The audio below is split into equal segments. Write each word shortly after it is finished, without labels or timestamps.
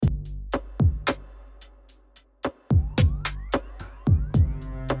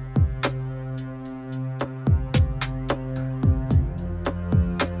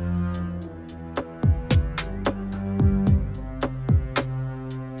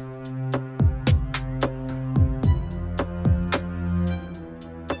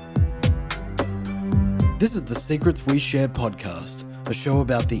This is the Secrets We Share podcast, a show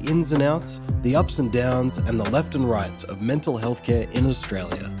about the ins and outs, the ups and downs, and the left and rights of mental health care in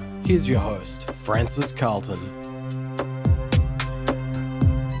Australia. Here's your host, Francis Carlton.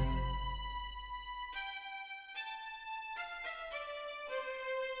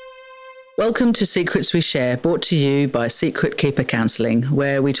 Welcome to Secrets We Share, brought to you by Secret Keeper Counselling,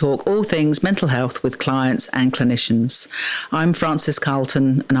 where we talk all things mental health with clients and clinicians. I'm Francis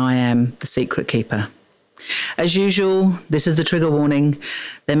Carlton and I am the Secret Keeper. As usual, this is the trigger warning.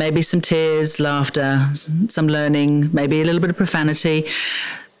 There may be some tears, laughter, some learning, maybe a little bit of profanity,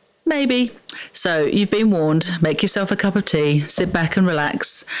 maybe. So you've been warned. Make yourself a cup of tea, sit back and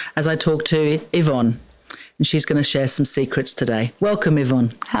relax as I talk to Yvonne. And she's going to share some secrets today. Welcome,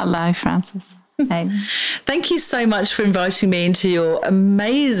 Yvonne. Hello, Francis. Hey. Thank you so much for inviting me into your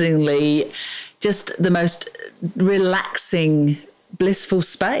amazingly, just the most relaxing, blissful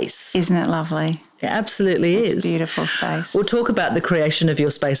space. Isn't it lovely? It absolutely is. It's a beautiful space. We'll talk about the creation of your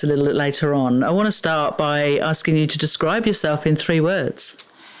space a little bit later on. I want to start by asking you to describe yourself in 3 words.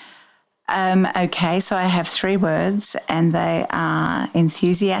 Okay, so I have 3 words, and they are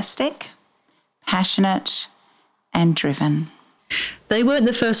enthusiastic, passionate, and driven. They weren't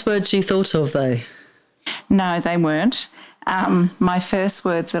the first words you thought of, though. No, they weren't. My first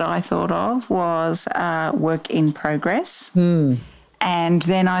words that I thought of was work in progress. And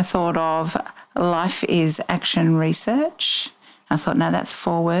then I thought of life is action research. I thought, no, that's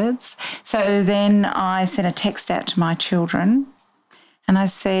 4 words. So then I sent a text out to my children and I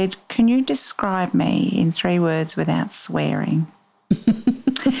said, can you describe me in 3 words without swearing?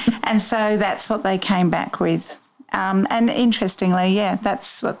 And so that's what they came back with. And interestingly, yeah,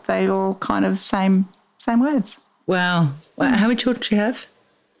 that's what they all kind of same words. Wow. How many children do you have?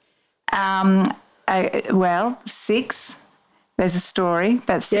 Well, 6. There's a story,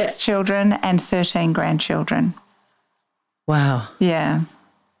 but 6 children and 13 grandchildren. Wow. Yeah.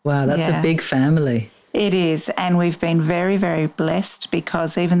 Wow, that's a big family. It is, and we've been very, very blessed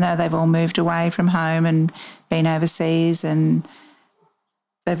because even though they've all moved away from home and been overseas, and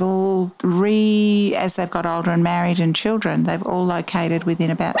they've all as they've got older and married and children, they've all located within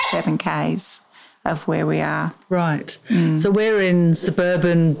about 7 Ks of where we are. Right. So we're in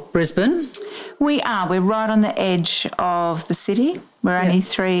suburban Brisbane. We are. We're right on the edge of the city. We're only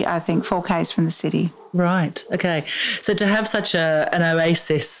 4 Ks from the city. Right. Okay. So to have such an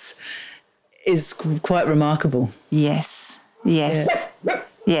oasis is quite remarkable. Yes. Yes. Yeah.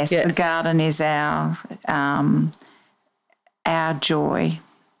 Yes. Yeah. The garden is our joy.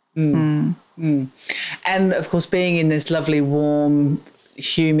 And of course, being in this lovely, warm,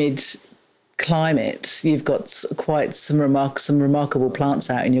 humid climate, you've got quite some remarkable plants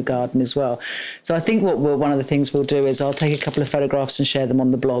out in your garden as well. So I think one of the things we'll do is I'll take a couple of photographs and share them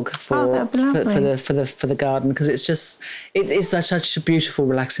on the blog for the garden, because it's such a beautiful,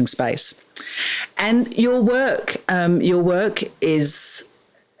 relaxing space. And your work is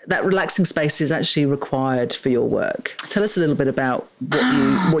that relaxing space is actually required for your work. Tell us a little bit about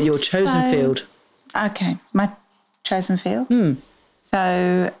what your chosen field. Okay, my chosen field.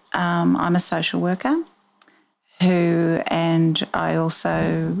 So I'm a social worker and I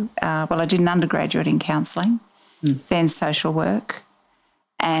also, I did an undergraduate in counselling, then social work,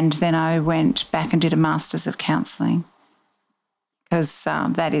 and then I went back and did a Masters of Counselling because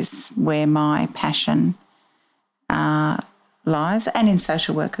that is where my passion lies, and in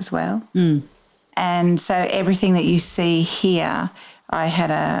social work as well. And so everything that you see here, I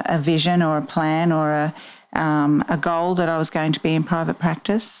had a vision or a plan or a goal that I was going to be in private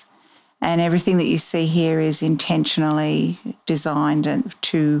practice, and everything that you see here is intentionally designed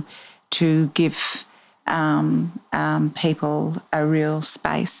to give people a real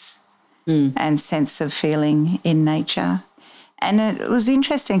space and sense of feeling in nature. And it was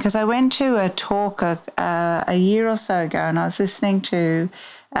interesting because I went to a talk a year or so ago, and I was listening to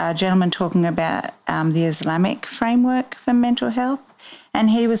a gentleman talking about the Islamic framework for mental health, and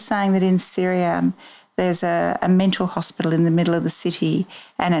he was saying that in Syria there's a mental hospital in the middle of the city,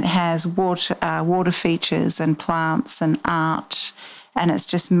 and it has water features and plants and art, and it's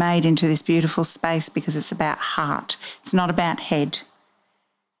just made into this beautiful space because it's about heart. It's not about head.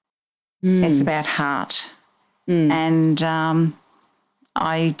 It's about heart. And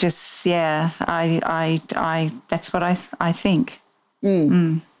I just, I that's what I think.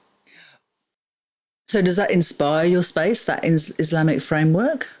 So does that inspire your space, that Islamic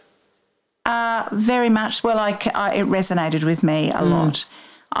framework? Very much. Well, it resonated with me a lot.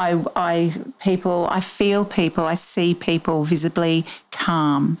 I feel people, I see people visibly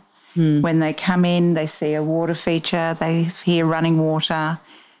calm. When they come in, they see a water feature, they hear running water,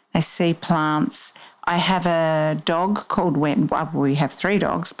 they see plants. I have a dog called we have 3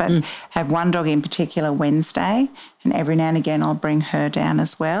 dogs, but have one dog in particular, Wednesday, and every now and again I'll bring her down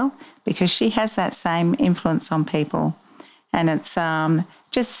as well because she has that same influence on people. And it's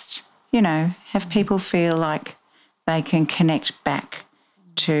just, have people feel like they can connect back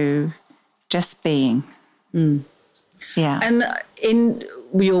to just being. Yeah. And in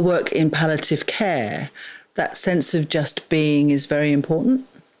your work in palliative care, that sense of just being is very important?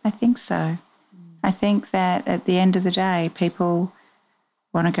 I think so. I think that at the end of the day, people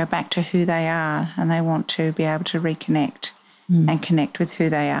want to go back to who they are and they want to be able to reconnect and connect with who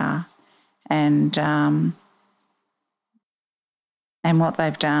they are and what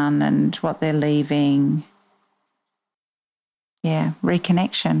they've done and what they're leaving. Yeah,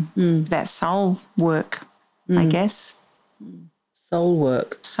 reconnection. That soul work, I guess. Soul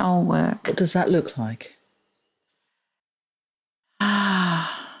work. Soul work. What does that look like?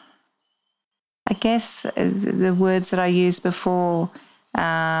 I guess the words that I used before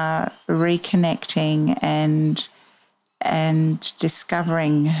are reconnecting and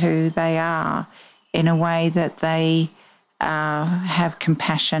discovering who they are in a way that they have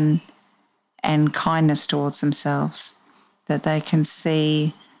compassion and kindness towards themselves, that they can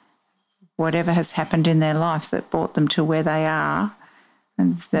see whatever has happened in their life that brought them to where they are,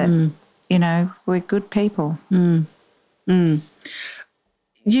 and that, we're good people.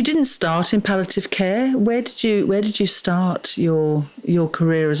 You didn't start in palliative care. Where did you start your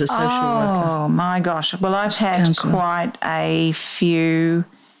career as a social worker? Oh my gosh! Well, I've had quite a few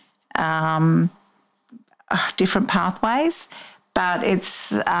different pathways, but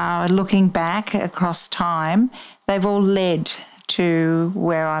it's looking back across time, they've all led to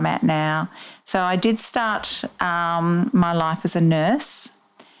where I'm at now. So I did start my life as a nurse,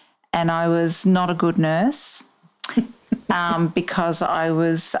 and I was not a good nurse. Because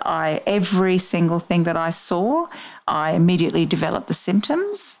every single thing that I saw, I immediately developed the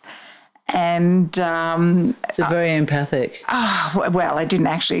symptoms. And so very empathic. Well, I didn't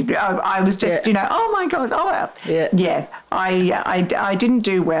actually. I was just, oh my God, yeah. I didn't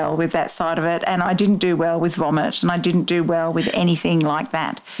do well with that side of it, and I didn't do well with vomit, and I didn't do well with anything like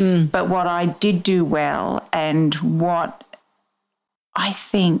that. But what I did do well, and what I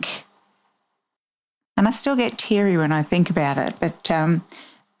think. And I still get teary when I think about it, but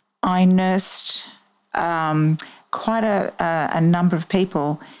I nursed quite a number of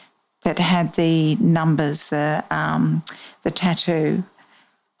people that had the numbers, the tattoo.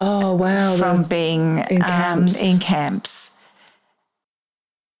 Oh, wow. From being in camps.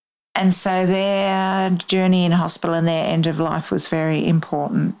 And so their journey in hospital and their end of life was very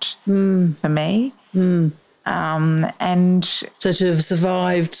important for me. And so to have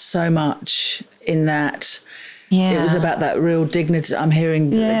survived so much in that, it was about that real dignity. I'm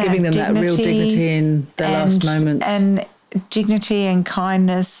hearing giving them that real dignity in their last moments. And dignity and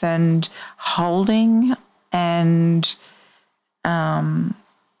kindness and holding and, holding.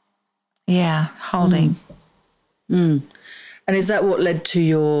 And is that what led to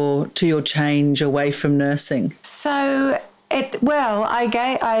your change away from nursing? So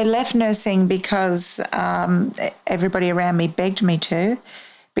I left nursing because everybody around me begged me to,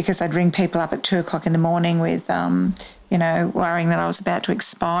 because I'd ring people up at 2:00 in the morning with, worrying that I was about to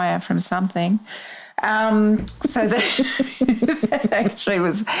expire from something. So that actually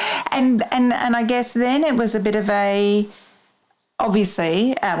was, and I guess then it was a bit of a,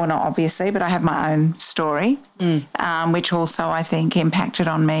 obviously, well, not obviously, but I have my own story, which also I think impacted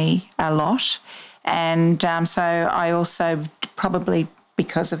on me a lot. And so I also probably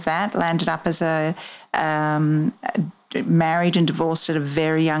because of that landed up as a married and divorced at a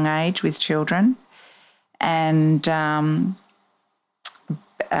very young age with children, and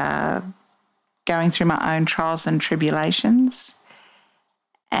going through my own trials and tribulations,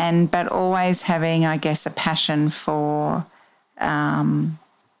 but always having, I guess, a passion for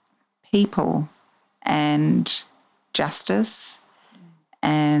people and justice,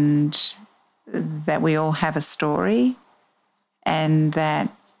 and that we all have a story and that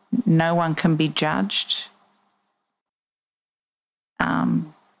no one can be judged.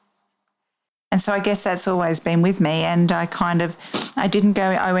 And so I guess that's always been with me. And I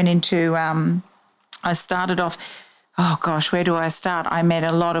started off, oh gosh, where do I start? I met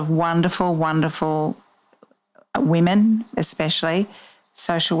a lot of wonderful, wonderful women, especially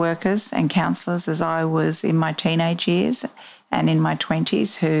social workers and counsellors as I was in my teenage years and in my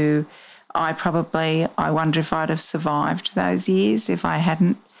 20s, who I wonder if I'd have survived those years if I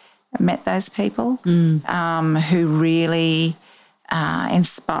hadn't met those people, who really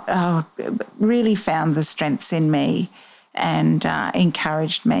really found the strengths in me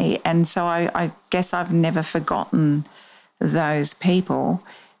encouraged me. And so I guess I've never forgotten those people.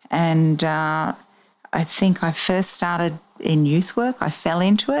 And I think I first started in youth work. I fell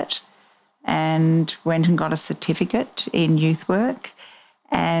into it and went and got a certificate in youth work.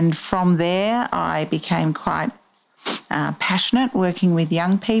 And from there, I became quite passionate working with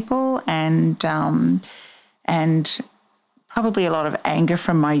young people, and probably a lot of anger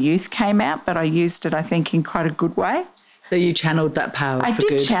from my youth came out, but I used it, I think, in quite a good way. So you channeled that power I for did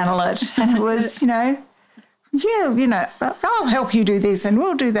good. channel it, and it was, I'll help you do this and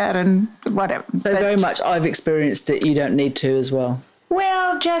we'll do that and whatever. So very much I've experienced it, you don't need to as well.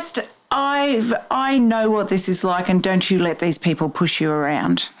 Well, just I know what this is like, and don't you let these people push you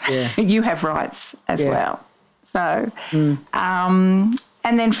around. Yeah. You have rights as well. So, and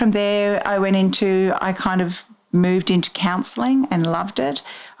then from there I kind of moved into counselling and loved it.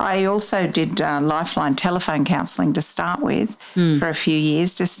 I also did lifeline telephone counselling to start with for a few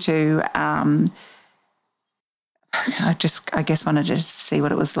years, just to I guess wanted to see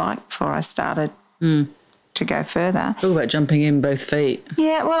what it was like before I started to go further. All about jumping in both feet.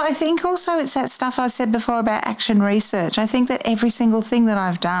 Yeah, well, I think also it's that stuff I said before about action research. I think that every single thing that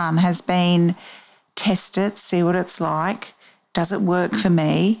I've done has been test it, see what it's like. Does it work for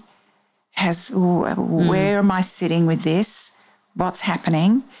me? Where am I sitting with this? What's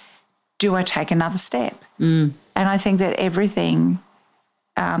happening? Do I take another step? And I think that everything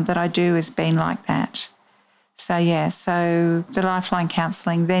that I do has been like that. So, so the lifeline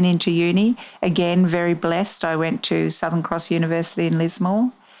counselling, then into uni. Again, very blessed. I went to Southern Cross University in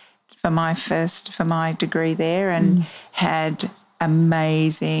Lismore for my degree there, and had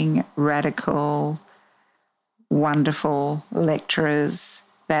amazing, radical, wonderful lecturers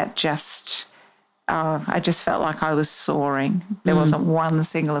that just, I just felt like I was soaring. There wasn't one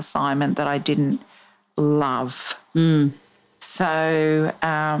single assignment that I didn't love. So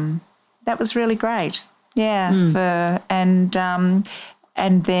that was really great. Yeah, and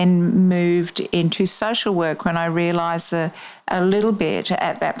then moved into social work when I realised a little bit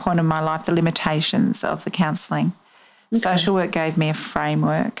at that point in my life the limitations of the counselling. Okay. Social work gave me a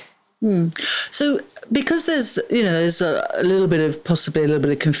framework. So because there's a little bit of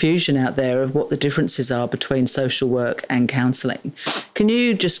confusion out there of what the differences are between social work and counselling, can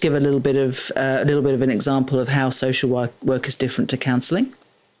you just give a little bit of an example of how social work is different to counselling?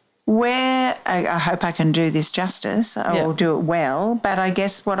 Where I hope I can do this justice, I will do it well. But I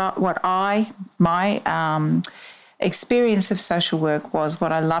guess my experience of social work was,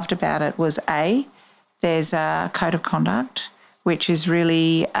 what I loved about it was there's a code of conduct which is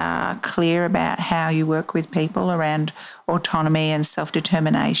really clear about how you work with people around autonomy and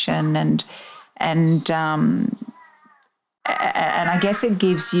self-determination, and I guess it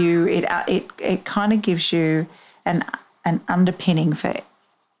gives you it kind of gives you an underpinning for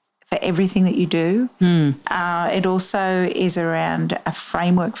everything that you do. It also is around a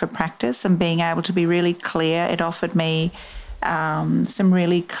framework for practice and being able to be really clear. It offered me some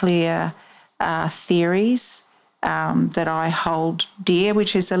really clear theories that I hold dear,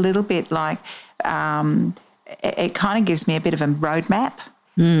 which is a little bit like, it kind of gives me a bit of a roadmap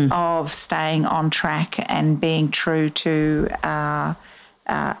of staying on track and being true to how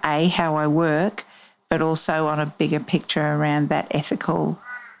I work, but also on a bigger picture around that ethical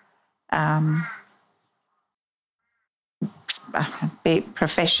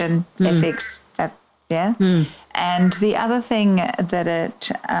profession, ethics, And the other thing that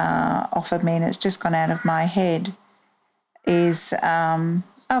it offered me, and it's just gone out of my head, is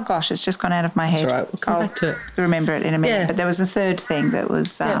it's just gone out of my head. That's right. We'll come back to it. Remember it in a minute. Yeah. But there was a third thing that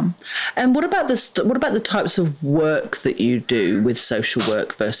was. And what about the types of work that you do with social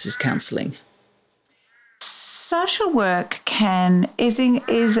work versus counselling? Social work is,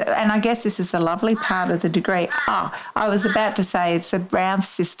 and I guess this is the lovely part of the degree. I was about to say it's around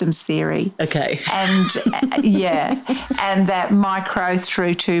systems theory. Okay. And and that micro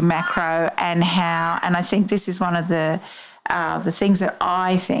through to macro, and I think this is one of the things that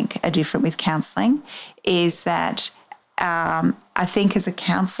I think are different with counselling, is that I think as a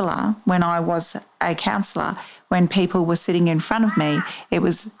counsellor, when I was a counsellor, when people were sitting in front of me, it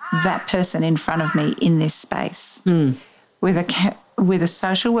was that person in front of me in this space. With a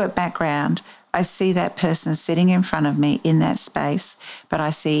social work background, I see that person sitting in front of me in that space, but I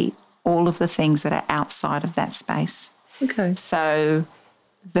see all of the things that are outside of that space. Okay. So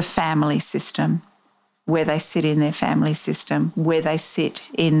the family system, where they sit in their family system, where they sit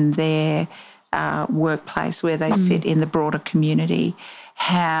in their workplace, where they sit in the broader community,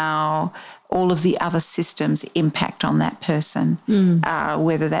 how all of the other systems impact on that person,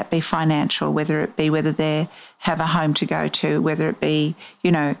 whether that be financial, whether they have a home to go to, whether it be,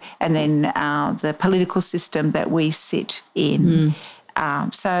 and then the political system that we sit in.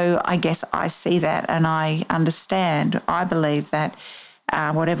 So I guess I see that, and I understand. I believe that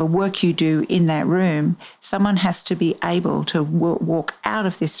whatever work you do in that room, someone has to be able to walk out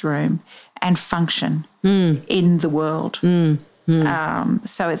of this room and function in the world.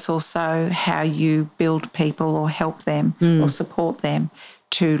 So it's also how you build people or help them or support them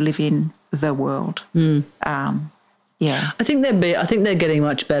to live in the world. Yeah, I think they're getting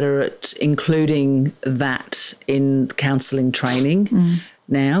much better at including that in counselling training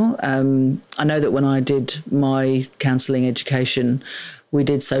now. I know that when I did my counselling education, we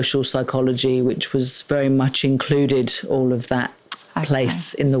did social psychology, which was very much included all of that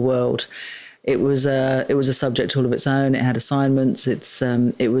place in the world. It was a subject all of its own. It had assignments. It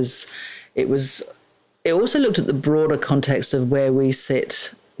also looked at the broader context of where we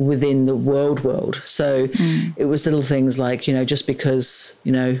sit within the world. So it was little things like, just because,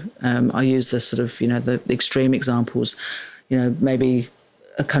 I use the sort of, the extreme examples, maybe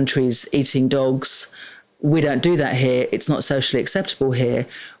a country's eating dogs. We don't do that here. It's not socially acceptable here.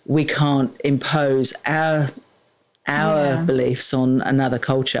 We can't impose our beliefs on another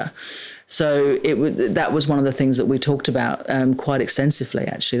culture. So that was one of the things that we talked about quite extensively,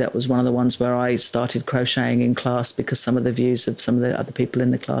 actually. That was one of the ones where I started crocheting in class because some of the views of some of the other people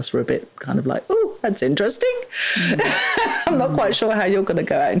in the class were a bit kind of like, oh, that's interesting. I'm not quite sure how you're going to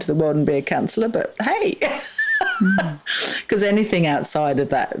go out into the world and be a counsellor, but hey. Because anything outside of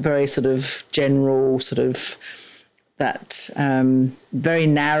that very sort of general sort of that very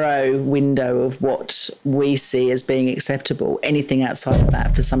narrow window of what we see as being acceptable, anything outside of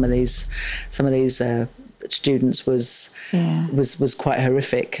that for some of these students was quite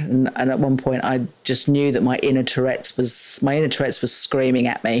horrific. And at one point I just knew that my inner Tourette's was screaming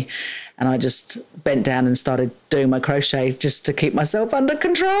at me, and I just bent down and started doing my crochet just to keep myself under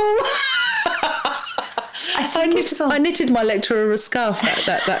control. I knitted my lecturer a scarf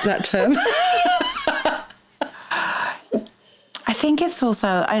that term. I think it's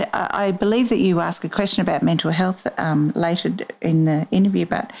also, I believe that you asked a question about mental health later in the interview,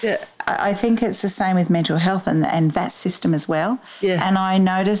 but I think it's the same with mental health and that system as well. Yeah. And I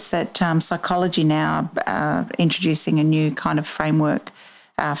noticed that psychology now introducing a new kind of framework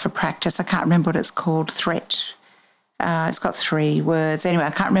for practice. I can't remember what it's called, threat. It's got 3 words. Anyway, I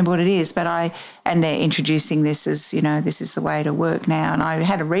can't remember what it is, but and they're introducing this as, this is the way to work now. And I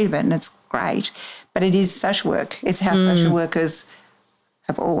had a read of it and it's great, but it is social work. It's how social workers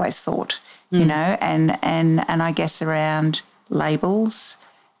have always thought, and I guess around labels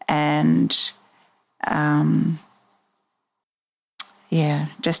and,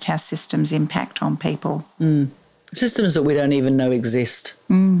 just how systems impact on people. Systems that we don't even know exist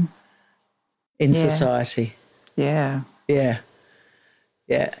in society. Yeah.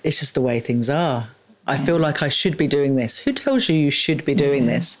 It's just the way things are. I feel like I should be doing this. Who tells you should be doing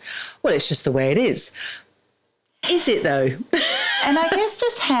this? Well, it's just the way it is. Is it though? And I guess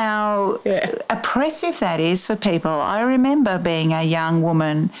just how oppressive that is for people. I remember being a young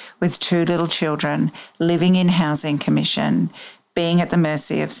woman with 2 little children, living in Housing Commission, being at the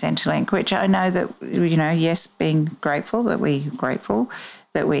mercy of Centrelink, which I know that, yes, being grateful that we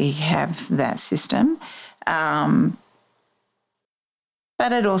have that system.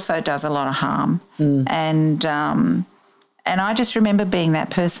 But it also does a lot of harm, and I just remember being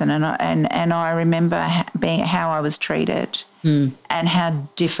that person, and I remember being how I was treated, and how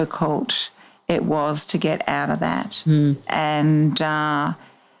difficult it was to get out of that, and I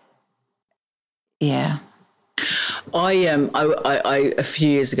a few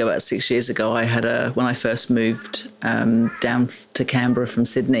years ago, about 6 years ago, when I first moved down to Canberra from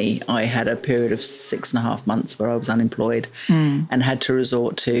Sydney, I had a period of 6.5 months where I was unemployed and had to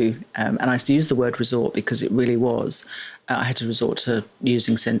resort to, and I use the word resort because it really was, I had to resort to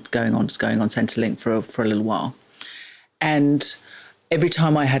going on Centrelink for a little while. And every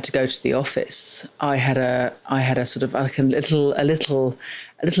time I had to go to the office, I had a sort of like a little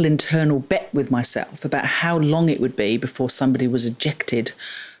internal bet with myself about how long it would be before somebody was ejected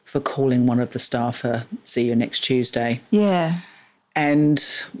for calling one of the staff see you next Tuesday. Yeah. And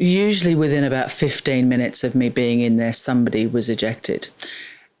usually within about 15 minutes of me being in there, somebody was ejected.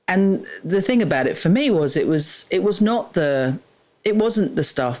 And the thing about it for me was it wasn't the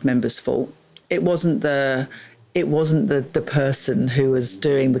staff member's fault. It wasn't the person who was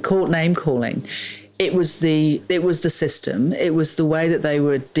doing the name calling. It was the system. It was the way that they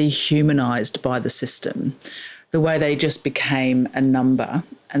were dehumanized by the system, the way they just became a number.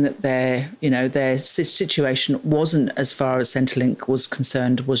 and that their situation wasn't, as far as Centrelink was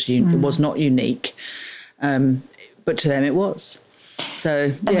concerned, was not unique, but to them it was.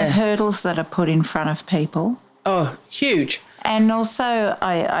 So and the hurdles that are put in front of people. Oh, huge. And also,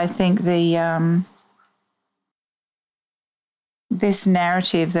 I think this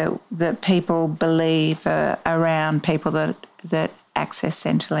narrative that people believe around people that access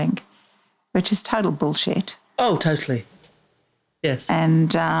Centrelink, which is total bullshit. Oh, totally. Yes.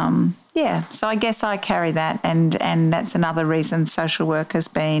 And so I guess I carry that, and that's another reason social work has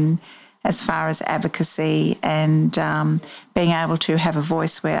been, as far as advocacy and being able to have a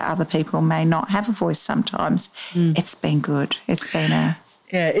voice where other people may not have a voice sometimes. It's been good. It's been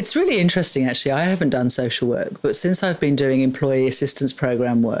Yeah, it's really interesting, actually. I haven't done social work, but since I've been doing employee assistance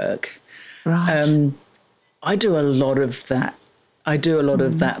program work, right. I do a lot of that. I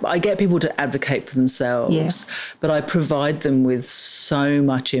get people to advocate for themselves, Yes. but I provide them with so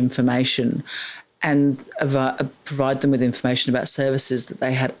much information and provide them with information about services that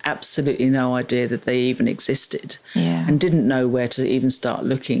they had absolutely no idea that they even existed, and didn't know where to even start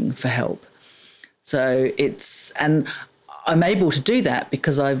looking for help. So and I'm able to do that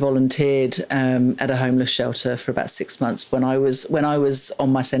because I volunteered at a homeless shelter for about 6 months when I was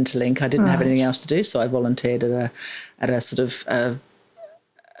on my Centrelink. I didn't have anything else to do, so I volunteered at a sort of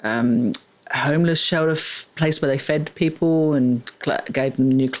homeless shelter place where they fed people and gave them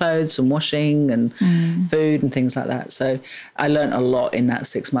new clothes and washing and food and things like that. So I learnt a lot in that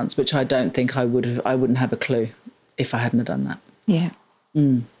 6 months, which I don't think I wouldn't have a clue if I hadn't done that. Yeah.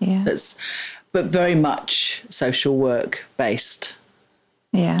 Yeah. So but very much social work based.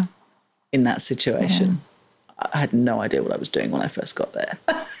 Yeah. In that situation. Yeah. I had no idea what I was doing when I first got there.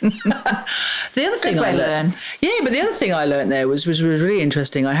 The other thing I learned. Yeah, but the other thing I learned there was really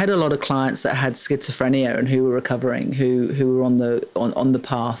interesting. I had a lot of clients that had schizophrenia and who were recovering, who were on the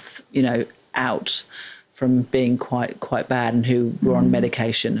path, out from being quite bad, and who were on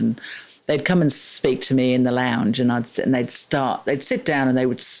medication, and they'd come and speak to me in the lounge, and they'd sit down and they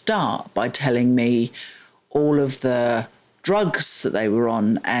would start by telling me all of the drugs that they were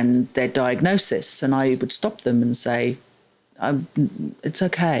on and their diagnosis. And I would stop them and say, it's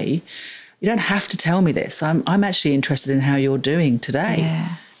okay. You don't have to tell me this. I'm actually interested in how you're doing today.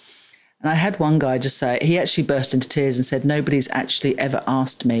 Yeah. And I had one guy just say, he actually burst into tears and said, nobody's actually ever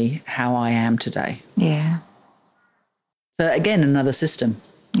asked me how I am today. Yeah. So again, another system.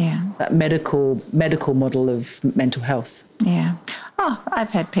 Yeah. That medical model of mental health. Yeah. Oh, I've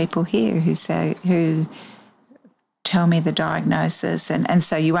had people here who tell me the diagnosis, and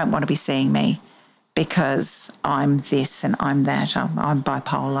so you won't want to be seeing me because I'm this and I'm that. I'm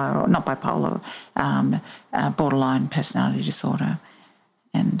bipolar, or not bipolar, borderline personality disorder.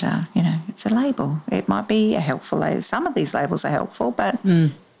 And, it's a label. It might be a helpful label. Some of these labels are helpful, but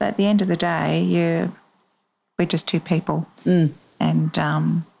at the end of the day, we're just two people. And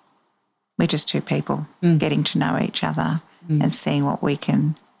we're just two people getting to know each other and seeing how we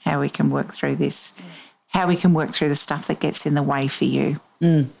can work through this, how we can work through the stuff that gets in the way for you.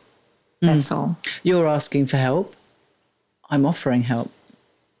 That's all. You're asking for help. I'm offering help.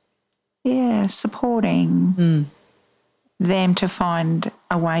 Yeah, supporting them to find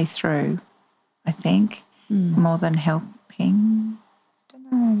a way through, I think, more than helping. I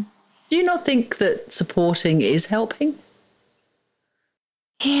don't know. Do you not think that supporting is helping?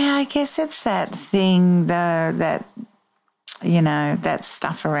 Yeah, I guess it's that thing, that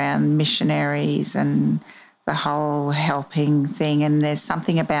stuff around missionaries and the whole helping thing. And there's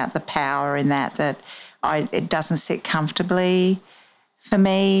something about the power in that it doesn't sit comfortably for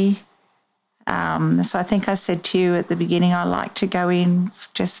me. So I think I said to you at the beginning, I like to go in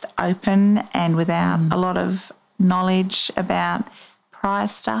just open and without a lot of knowledge about prior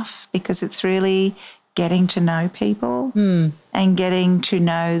stuff, because it's really getting to know people and getting to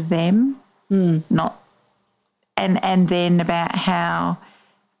know them, not and then about how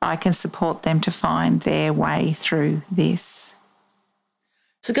I can support them to find their way through this.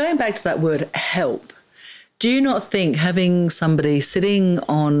 So going back to that word help, do you not think having somebody sitting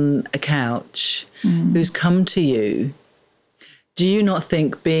on a couch who's come to you, do you not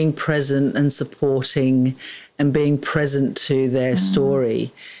think being present and supporting and being present to their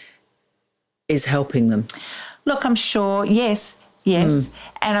story is helping them? Look, I'm sure, yes. And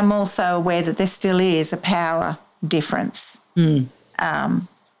I'm also aware that there still is a power difference. There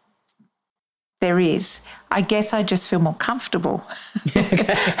is. I guess I just feel more comfortable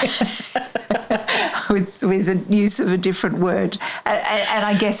with the use of a different word. And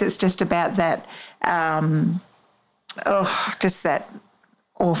I guess it's just about that, just that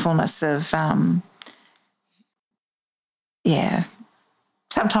awfulness of,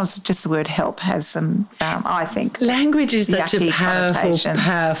 sometimes just the word help has some, I think. Language is such a yucky powerful, connotations.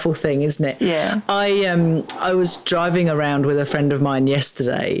 powerful thing, isn't it? Yeah. I was driving around with a friend of mine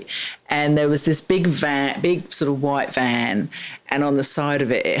yesterday, and there was this big sort of white van, and on the side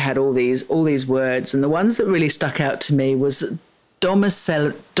of it, it had all these words, and the ones that really stuck out to me was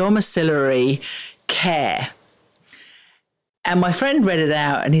domiciliary care. And my friend read it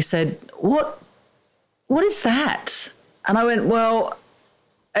out, and he said, "What is that?" And I went, "Well,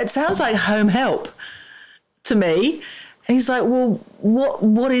 it sounds like home help to me." And he's like, "Well,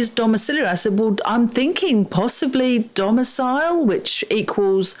 what is domiciliary?" I said, "Well, I'm thinking possibly domicile, which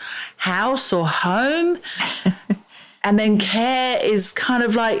equals house or home." And then care is kind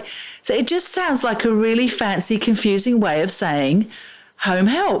of like, so it just sounds like a really fancy, confusing way of saying home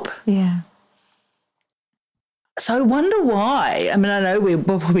help. Yeah. So I wonder why. I mean, I know we'll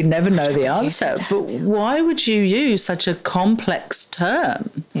probably never know the answer, but why would you use such a complex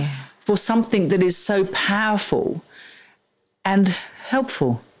term for something that is so powerful and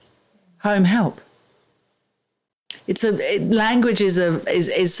helpful? Home help. Language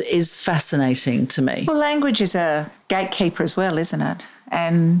is fascinating to me. Well, language is a gatekeeper as well, isn't it?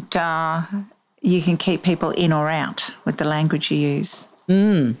 And you can keep people in or out with the language you use.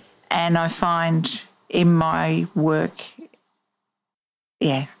 And I find in my work,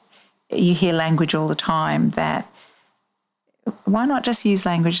 you hear language all the time that why not just use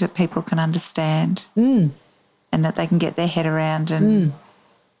language that people can understand and that they can get their head around and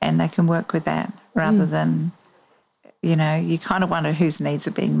they can work with that rather than, you kind of wonder whose needs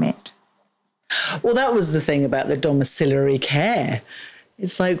are being met. Well, that was the thing about the domiciliary care.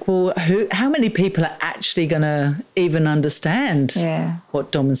 It's like, well, how many people are actually going to even understand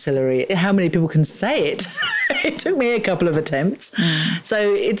what domiciliary? How many people can say it? It took me a couple of attempts.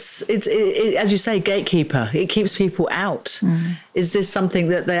 So it's as you say, gatekeeper. It keeps people out. Is this something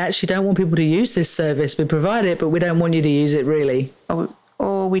that they actually don't want people to use this service? We provide it, but we don't want you to use it really.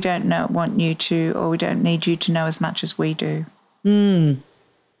 Or we don't want you to, or we don't need you to know as much as we do.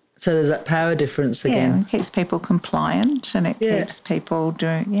 So there's that power difference again. Yeah, it keeps people compliant and it keeps people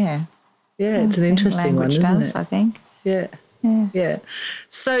doing, Yeah, it's an interesting one, isn't it? I think. Yeah.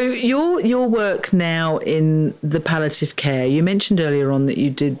 So your work now in the palliative care, you mentioned earlier on that you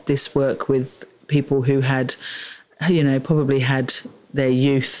did this work with people who had, probably had their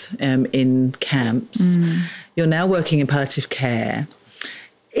youth in camps. You're now working in palliative care.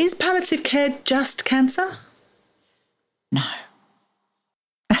 Is palliative care just cancer? No.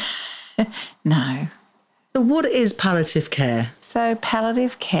 No. So what is palliative care? So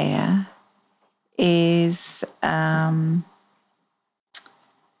palliative care is,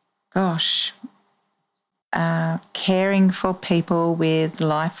 caring for people with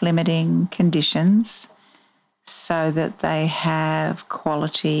life-limiting conditions so that they have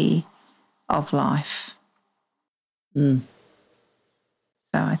quality of life. So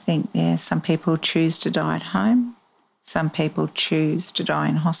I think, some people choose to die at home. Some people choose to die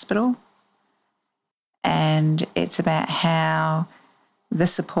in hospital. And it's about how the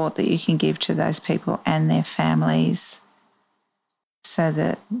support that you can give to those people and their families so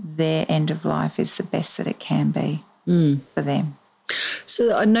that their end of life is the best that it can be for them.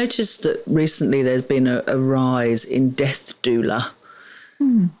 So I noticed that recently there's been a rise in death doula.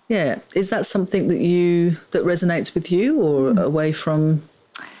 Yeah. Is that something that resonates with you or away from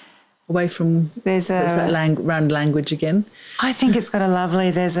there's that round language again? I think it's got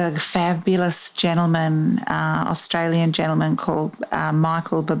there's a fabulous gentleman, Australian gentleman called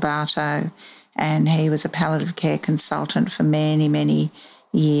Michael Barbato, and he was a palliative care consultant for many, many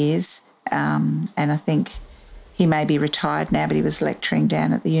years. And I think he may be retired now, but he was lecturing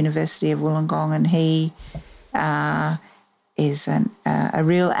down at the University of Wollongong, and he is a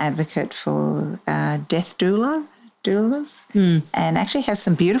real advocate for death doulas, and actually has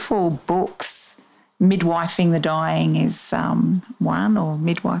some beautiful books. Midwifing the Dying is one, or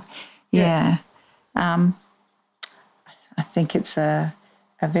Midwife. I think it's a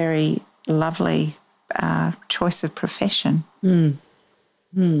very lovely choice of profession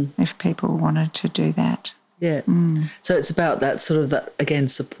if people wanted to do that. Yeah. So it's about that sort of, that again,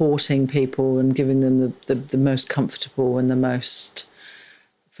 supporting people and giving them the most comfortable and the most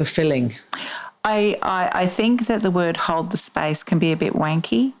fulfilling. I think that the word hold the space can be a bit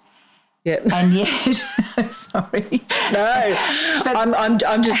wanky. Yeah. And yet, sorry. No, but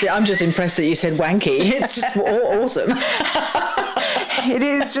I'm just impressed that you said wanky. It's just awesome. It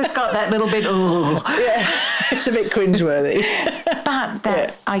is just got that little bit. Ooh. Yeah, it's a bit cringeworthy. But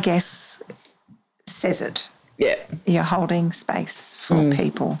that, I guess, says it. Yeah. You're holding space for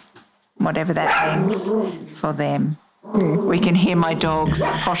people, whatever that means for them. We can hear my dogs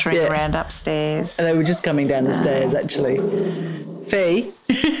pottering around upstairs. And they were just coming down the stairs, actually. Fee?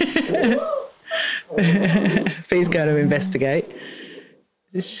 Fee's going to investigate.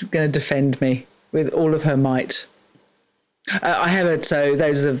 She's going to defend me with all of her might. I have it. So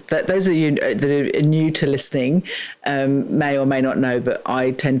those of you that are new to listening may or may not know that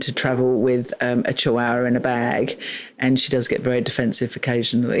I tend to travel with a Chihuahua in a bag, and she does get very defensive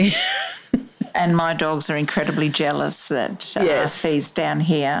occasionally. And my dogs are incredibly jealous that Fee's down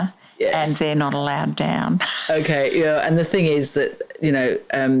here. Yes. And they're not allowed down. Okay, yeah, and the thing is that,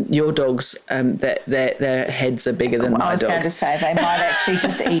 your dogs, their heads are bigger than my dog. I was going to say, they might actually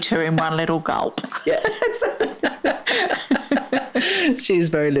just eat her in one little gulp. Yeah. She's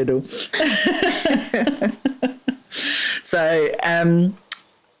very little. So,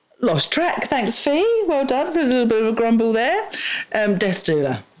 lost track. Thanks, Fee. Well done for a little bit of a grumble there. Death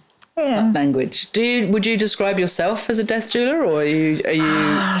doula. Yeah. Language. Would you describe yourself as a death doula, or are you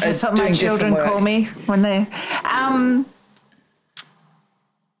that's what my children call me when they're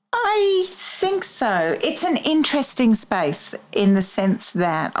I think so. It's an interesting space in the sense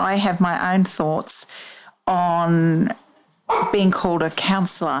that I have my own thoughts on being called a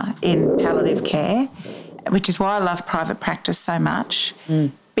counsellor in palliative care, which is why I love private practice so much.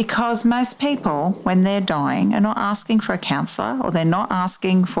 Because most people, when they're dying, are not asking for a counsellor, or they're not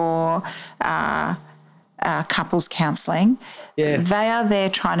asking for couples counselling. Yeah. They are there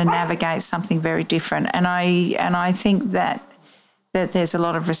trying to navigate something very different. And I think that there's a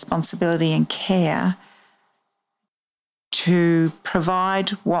lot of responsibility and care to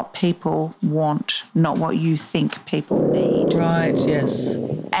provide what people want, not what you think people need. Right, yes.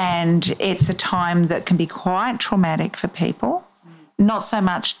 And it's a time that can be quite traumatic for people. Not so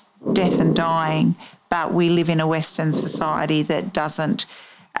much death and dying, but we live in a Western society that doesn't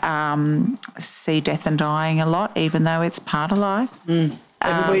see death and dying a lot, even though it's part of life.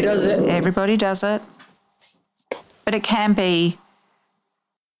 Everybody does it. Everybody does it. But it can be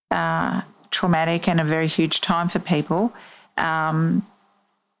traumatic and a very huge time for people. And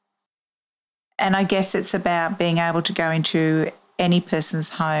I guess it's about being able to go into any person's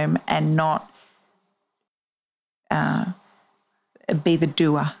home and not be the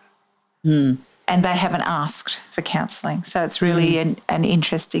doer. And they haven't asked for counselling. So it's really an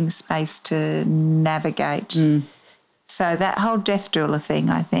interesting space to navigate. So that whole death doula thing,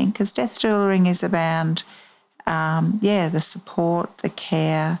 I think, because death doulaing is about, the support, the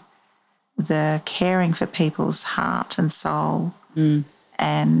care, the caring for people's heart and soul.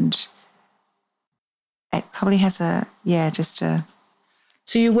 And it probably has So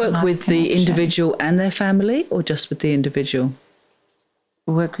you work nice with connection. the individual and their family, or just with the individual?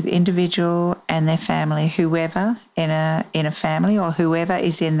 work with the individual and their family, whoever in a family or whoever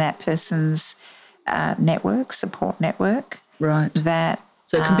is in that person's support network. Right.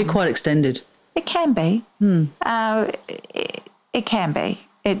 So it can be quite extended. It can be. It can be.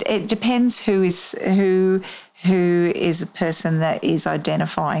 It depends who is a person that is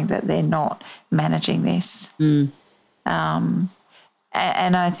identifying that they're not managing this. And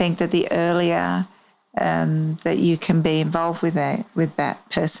I think that the earlier that you can be involved with that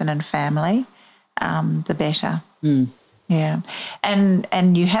person and family, the better. Yeah.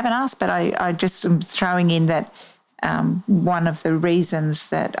 And you haven't asked, but I just am throwing in that one of the reasons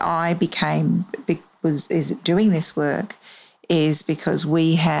that I is doing this work is because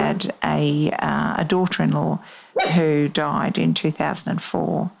we had a daughter-in-law who died in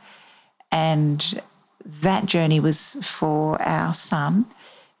 2004, and that journey was for our son,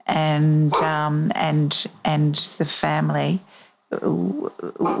 and the family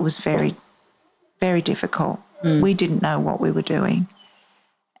was very, very difficult. We didn't know what we were doing,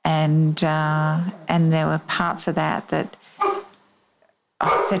 and there were parts of that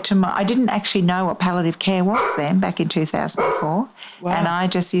I said to I didn't actually know what palliative care was then, back in 2004. Wow. And I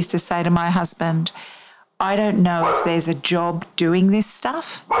just used to say to my husband, I don't know if there's a job doing this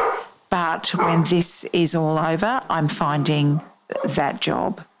stuff, but when this is all over, I'm finding that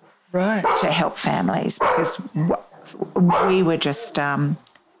job to help families, because we were just, I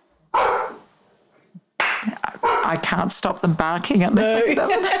can't stop them barking unless I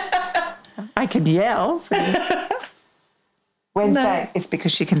them. I can yell. Wednesday, it's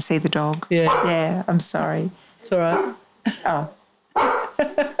because she can see the dog. Yeah. Yeah, I'm sorry. It's all right. Oh.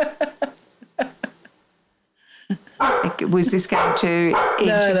 Was this going to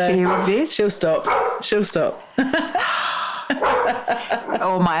interfere with this? She'll stop.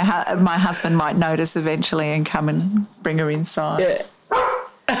 Or my husband might notice eventually and come and bring her inside. Yeah.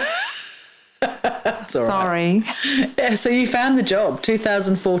 That's all Sorry. Right. Yeah, so you found the job,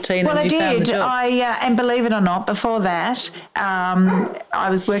 2014, Well, and you found the I job. did. And believe it or not, before that, I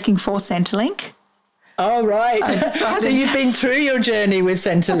was working for Centrelink. Oh, right. So you've been through your journey with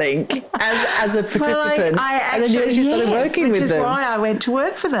Centrelink as a participant, and then you actually started working with them. Which is why I went to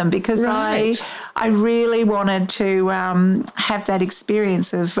work for them, because Right. I really wanted to have that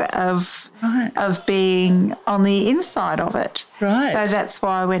experience of being on the inside of it. Right. So that's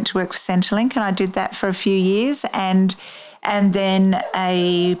why I went to work for Centrelink, and I did that for a few years, and then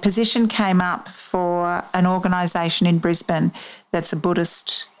a position came up for an organisation in Brisbane that's a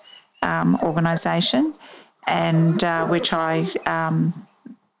Buddhist organisation, and which I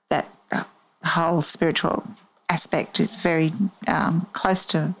that whole spiritual aspect is very close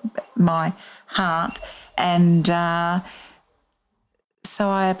to my heart, and so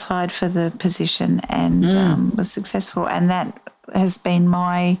I applied for the position and was successful, and that was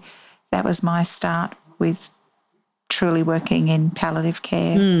my start with truly working in palliative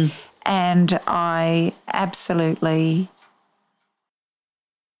care, and I absolutely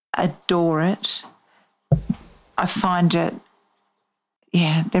adore it. I find it,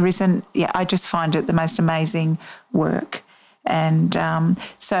 I just find it the most amazing work. And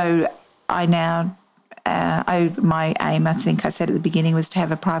so I now, my aim, I think I said at the beginning, was to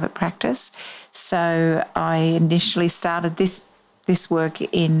have a private practice. So I initially started this work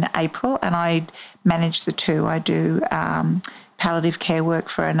in April, and I manage the two. I do palliative care work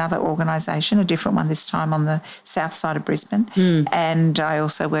for another organisation, a different one this time on the south side of Brisbane. And I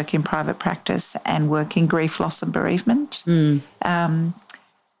also work in private practice and work in grief, loss and bereavement. And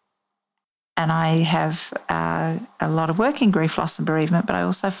I have a lot of work in grief, loss and bereavement, but I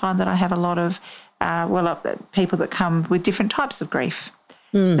also find that I have a lot of people that come with different types of grief,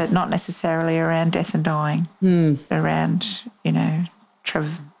 that not necessarily around death and dying, around,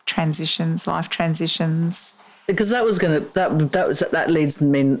 transitions, life transitions. Because that leads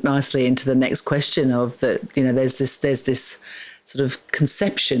me nicely into the next question of that. There's this sort of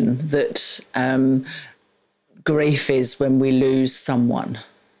conception that grief is when we lose someone.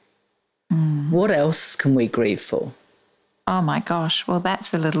 What else can we grieve for? Oh my gosh! Well,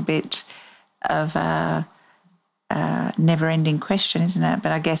 that's a little bit of a never-ending question, isn't it?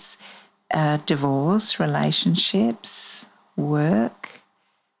 But I guess divorce, relationships, work.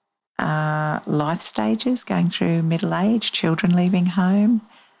 Life stages, going through middle age, children leaving home,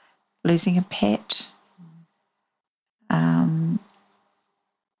 losing a pet.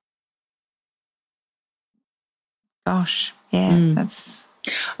 That's...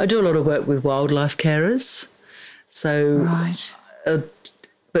 I do a lot of work with wildlife carers. So, right.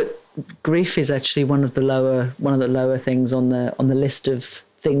 But grief is actually one of the lower things on the list of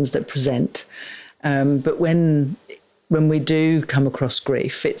things that present. But when we do come across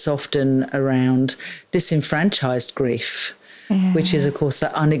grief, it's often around disenfranchised grief, which is, of course,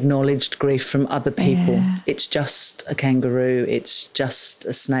 the unacknowledged grief from other people. Yeah. It's just a kangaroo. It's just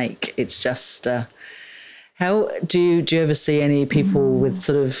a snake. It's just how do you ever see any people with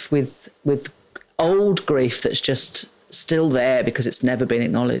sort of with old grief that's just still there because it's never been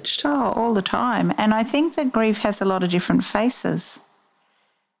acknowledged? Oh, all the time. And I think that grief has a lot of different faces.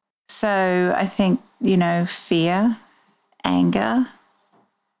 So I think, fear, anger,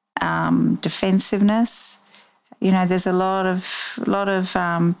 defensiveness. There's a lot of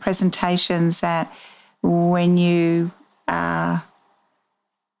presentations that when you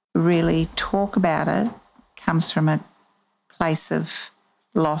really talk about it, comes from a place of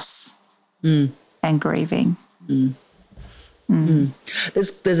loss and grieving.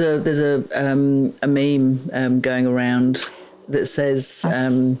 There's a meme going around that says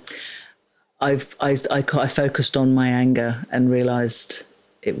I focused on my anger and realised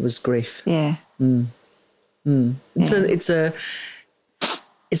it was grief. Yeah.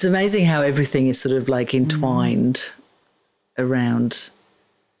 It's amazing how everything is sort of like entwined around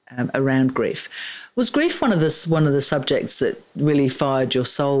grief. Was grief one of the subjects that really fired your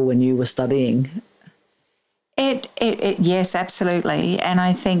soul when you were studying? Yes, absolutely. And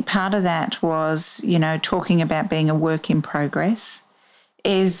I think part of that was, talking about being a work in progress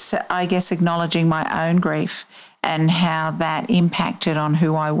is, I guess, acknowledging my own grief and how that impacted on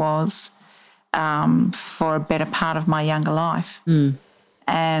who I was for a better part of my younger life.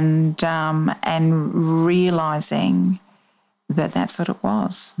 And realising that that's what it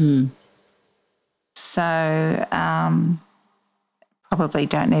was. So probably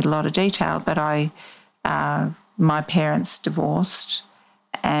don't need a lot of detail, but my parents divorced,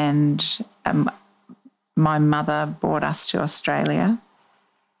 and my mother brought us to Australia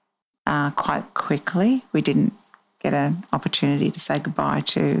quite quickly. We didn't get an opportunity to say goodbye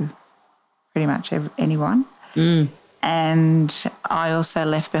to pretty much anyone. And I also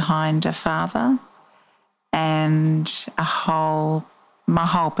left behind a father and the whole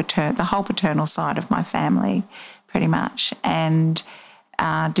paternal side of my family, pretty much, and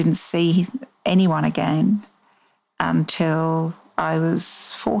didn't see anyone again until I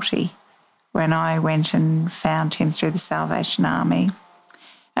was 40, when I went and found him through the Salvation Army.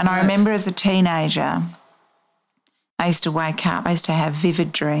 And I remember as a teenager, I used to wake up, I used to have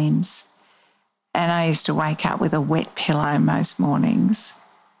vivid dreams, and I used to wake up with a wet pillow most mornings.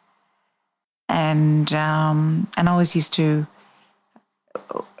 And I always used to,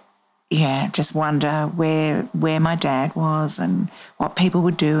 just wonder where my dad was and what people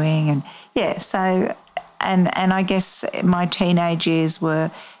were doing. And so, and I guess my teenage years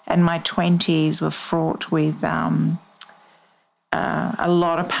and my 20s were fraught with a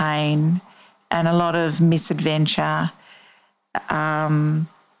lot of pain and a lot of misadventure. And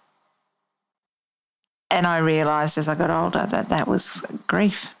I realised as I got older that was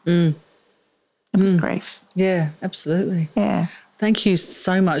grief. It was grief. Yeah, absolutely. Yeah. Thank you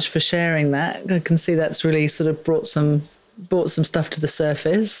so much for sharing that. I can see that's really sort of brought some stuff to the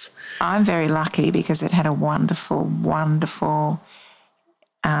surface. I'm very lucky because it had a wonderful, wonderful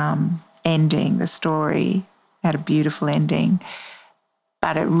ending. The story had a beautiful ending,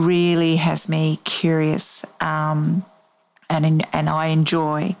 but it really has me curious, and I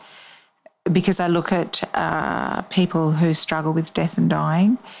enjoy, because I look at people who struggle with death and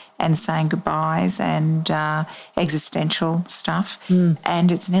dying and saying goodbyes and existential stuff,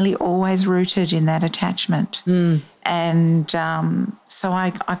 and it's nearly always rooted in that attachment. And so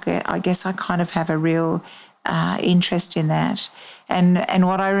I guess I kind of have a real interest in that. And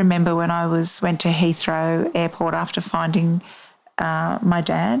what I remember when I went to Heathrow Airport after finding my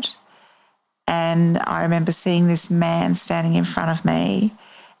dad, and I remember seeing this man standing in front of me,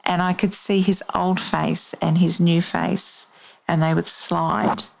 and I could see his old face and his new face, and they would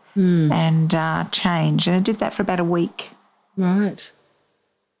slide and change. And it did that for about a week. Right.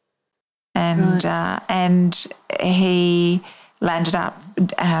 And he landed up,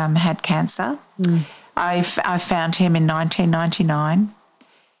 had cancer. I found him in 1999.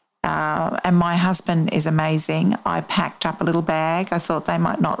 And my husband is amazing. I packed up a little bag. I thought they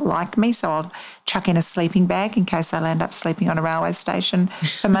might not like me, so I'll chuck in a sleeping bag in case I'll end up sleeping on a railway station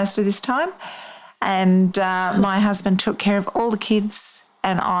for most of this time. And my husband took care of all the kids,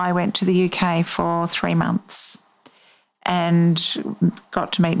 and I went to the UK for 3 months and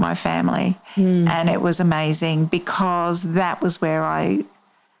got to meet my family. And it was amazing because that was where I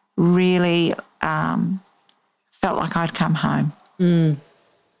really felt like I'd come home.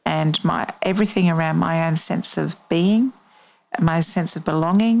 And everything around my own sense of being, my sense of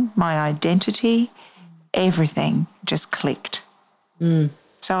belonging, my identity, everything just clicked.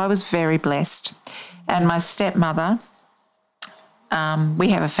 So I was very blessed. And my stepmother, we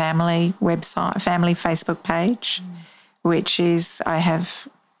have a family website, family Facebook page, which is, I have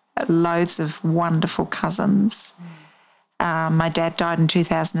loads of wonderful cousins. My dad died in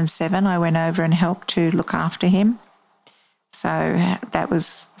 2007. I went over and helped to look after him. So that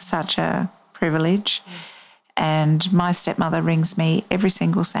was such a privilege. And my stepmother rings me every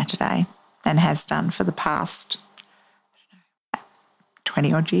single Saturday and has done for the past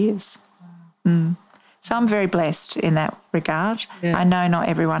 20-odd years. So I'm very blessed in that regard. Yeah. I know not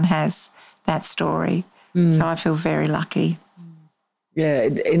everyone has that story, so I feel very lucky. Yeah,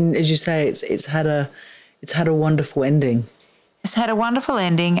 as you say, it's had a wonderful ending. It's had a wonderful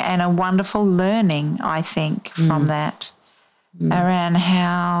ending and a wonderful learning, I think, from that, around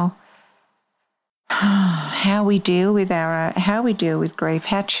how we deal with grief,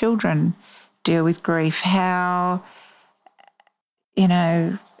 how children deal with grief, how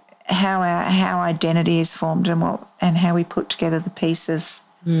our identity is formed and how we put together the pieces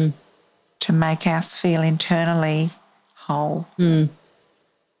to make us feel internally whole.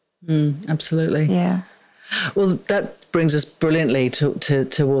 Absolutely. Yeah. Well, that brings us brilliantly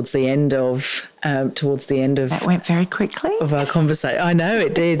towards the end of That went very quickly of our conversation. I know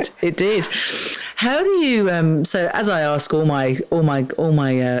it did. It did. How do you? So, as I ask all my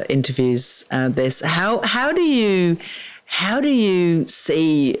interviews, this how do you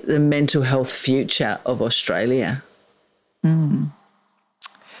see the mental health future of Australia?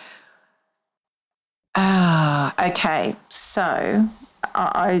 Okay. So,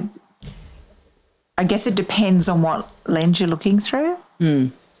 I guess it depends on what lens you're looking through.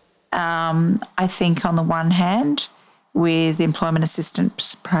 I think on the one hand, with employment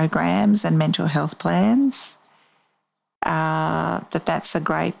assistance programs and mental health plans, that's a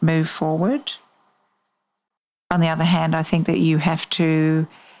great move forward. On the other hand, I think that you have to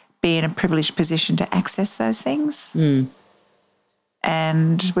be in a privileged position to access those things.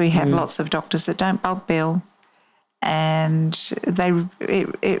 And we have lots of doctors that don't bulk bill, and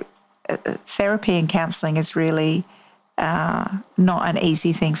therapy and counselling is really not an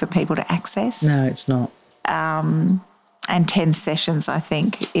easy thing for people to access. No, it's not. And 10 sessions, I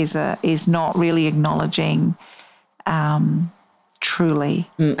think, is not really acknowledging truly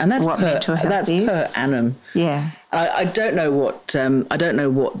and that's what mental health is. Per annum. Yeah. I don't know what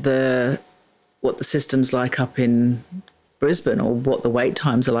the system's like up in Brisbane or what the wait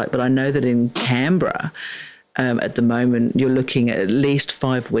times are like, but I know that in Canberra at the moment you're looking at least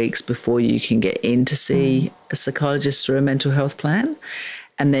 5 weeks before you can get in to see a psychologist through a mental health plan.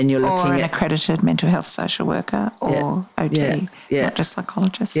 And then you're looking at an accredited mental health social worker or OT, not just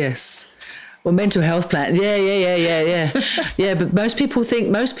psychologist. Yes. Well, mental health plan. Yeah. But most people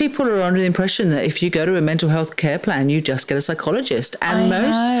are under the impression that if you go to a mental health care plan, you just get a psychologist. And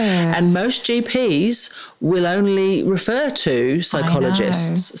most GPs will only refer to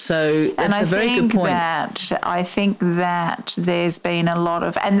psychologists. So that's a very good point. I think that there's been a lot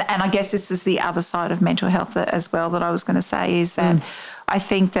of, and I guess this is the other side of mental health as well that I was going to say is that I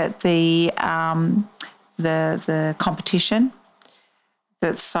think that the competition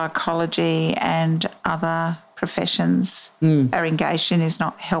that psychology and other professions are engaged in is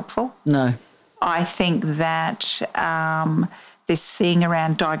not helpful. No. I think that this thing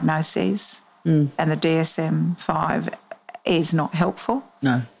around diagnoses and the DSM-5 is not helpful.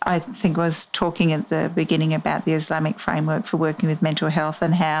 No. I think I was talking at the beginning about the Islamic framework for working with mental health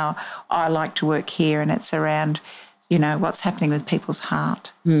and how I like to work here, and it's around what's happening with people's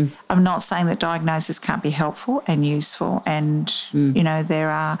heart. I'm not saying that diagnosis can't be helpful and useful, and, there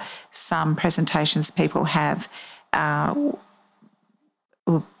are some presentations people have.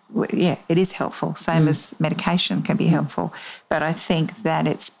 It is helpful, same as medication can be helpful. But I think that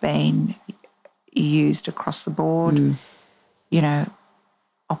it's been used across the board,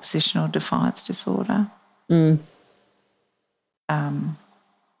 oppositional defiance disorder,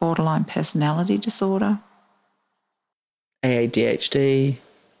 borderline personality disorder, ADHD,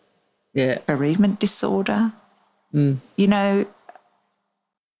 bereavement disorder. We're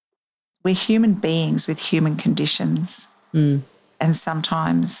human beings with human conditions, and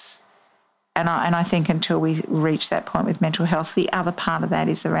sometimes, and I think until we reach that point with mental health, the other part of that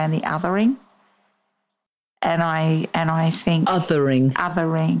is around the othering. And I think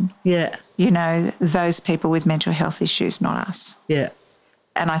othering. Yeah. Those people with mental health issues, not us. Yeah.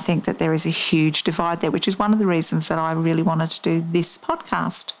 And I think that there is a huge divide there, which is one of the reasons that I really wanted to do this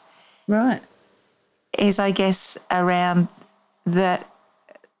podcast. Right. Is, I guess, around that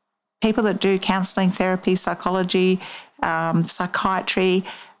people that do counselling, therapy, psychology, psychiatry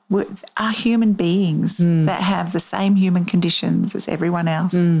are human beings that have the same human conditions as everyone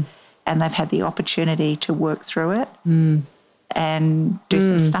else. And they've had the opportunity to work through it and do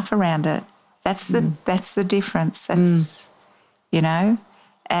some stuff around it. That's the difference. That's,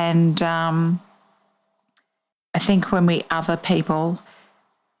 And I think when we other people,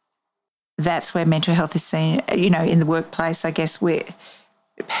 that's where mental health is seen, in the workplace. I guess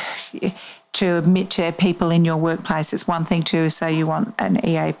to admit to people in your workplace, it's one thing to say you want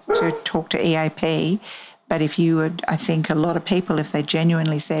to talk to EAP, but if you would, I think a lot of people, if they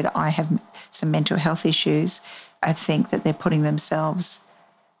genuinely said, I have some mental health issues, I think that they're putting themselves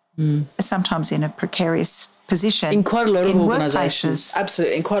sometimes in a precarious position. In quite a lot of organisations.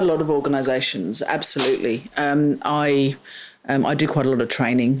 Absolutely. In quite a lot of organisations. Absolutely. I do quite a lot of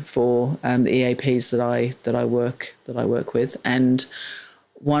training for the EAPs that I work with, and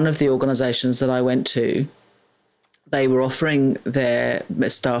one of the organisations that I went to, they were offering their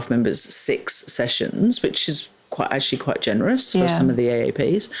staff members 6 sessions, which is quite generous for some of the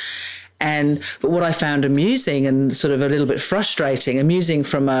EAPs. But what I found amusing and sort of a little bit frustrating, amusing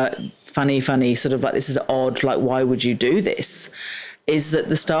from a funny sort of like, this is odd, like, why would you do this, is that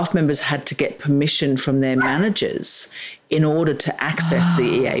the staff members had to get permission from their managers in order to access the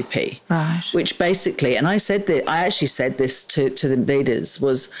EAP. Right. Which basically, and I actually said this to the leaders,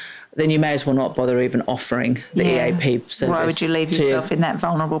 was then you may as well not bother even offering the EAP service. Why would you leave yourself in that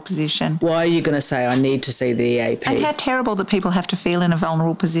vulnerable position? Why are you going to say, I need to see the EAP? And how terrible that people have to feel in a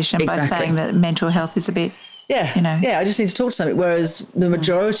vulnerable position by saying that mental health is a bit... Yeah, I just need to talk to somebody. Whereas the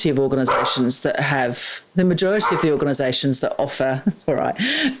majority of organisations that offer,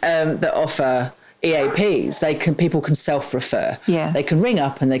 that offer EAPs, people can self-refer. Yeah. They can ring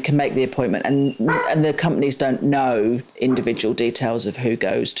up and they can make the appointment, and the companies don't know individual details of who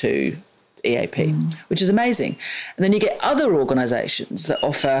goes to EAP, which is amazing. And then you get other organisations that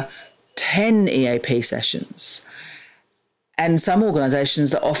offer 10 EAP sessions. and some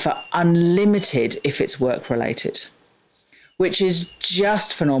organisations that offer unlimited if it's work related, which is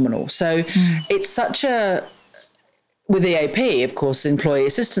just phenomenal. So it's such a, with EAP, of course, employee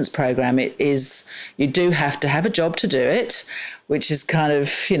assistance program, it is, you do have to have a job to do it, which is kind of,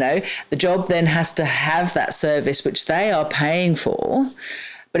 the job then has to have that service which they are paying for.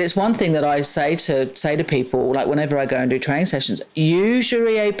 But it's one thing that I say to people, like whenever I go and do training sessions, use your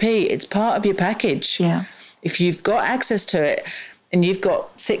EAP. It's part of your package. Yeah. If you've got access to it and you've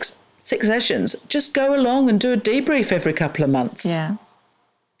got six sessions, just go along and do a debrief every couple of months. Yeah.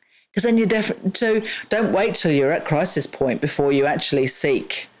 Because then so don't wait till you're at crisis point before you actually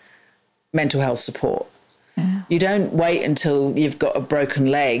seek mental health support. Yeah. You don't wait until you've got a broken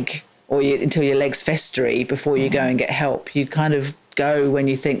leg or until your leg's festery before you go and get help. You kind of go when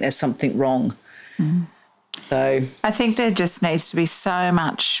you think there's something wrong. So I think there just needs to be so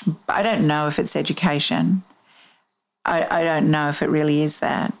much, I don't know if it's education. I don't know if it really is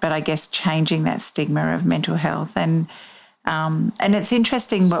that, but I guess changing that stigma of mental health. And it's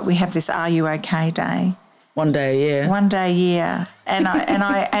interesting what we have this Are You OK Day. One day a year. And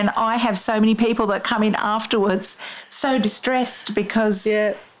I have so many people that come in afterwards so distressed because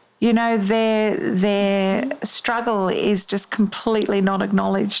their struggle is just completely not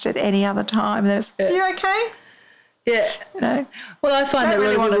acknowledged at any other time. Are you okay? Yeah. Well, I find don't that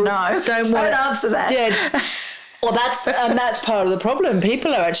really want to people know. Don't answer that. Yeah. Well, that's part of the problem.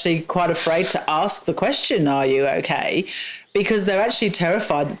 People are actually quite afraid to ask the question, "Are you okay?" because they're actually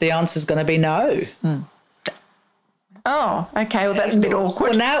terrified that the answer is going to be no. Oh, okay. Well, that's a bit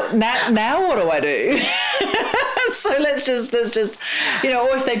awkward. Well, now what do I do? So let's just, or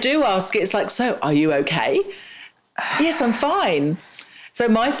if they do ask it, it's like, so are you okay? Yes, I'm fine. So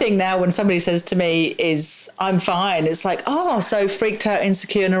my thing now when somebody says to me is, I'm fine, it's like, oh, so freaked out,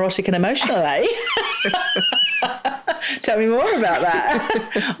 insecure, neurotic and emotional, eh? Tell me more about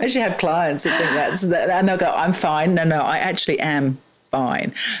that. I actually have clients that think that, and they'll go, I'm fine. No, I actually am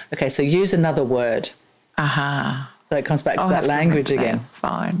fine. Okay, so use another word. Aha. So it comes back to that language again.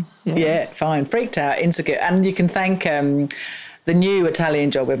 Fine. Yeah, fine. Freaked out, insecure. And you can thank the new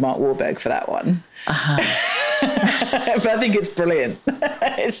Italian Job with Mark Wahlberg for that one. But I think it's brilliant.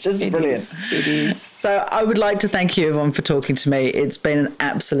 It's just brilliant. It is. So I would like to thank you, Yvonne, for talking to me. It's been an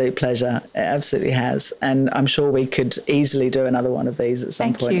absolute pleasure. It absolutely has. And I'm sure we could easily do another one of these at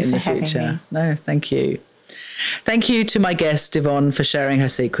some point in the future. No, thank you. Thank you to my guest, Yvonne, for sharing her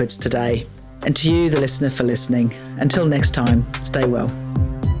secrets today. And to you, the listener, for listening. Until next time, stay well.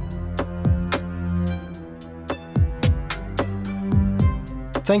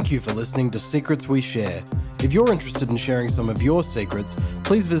 Thank you for listening to Secrets We Share. If you're interested in sharing some of your secrets,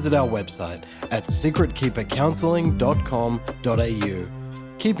 please visit our website at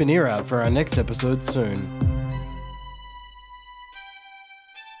secretkeepercounselling.com.au. Keep an ear out for our next episode soon.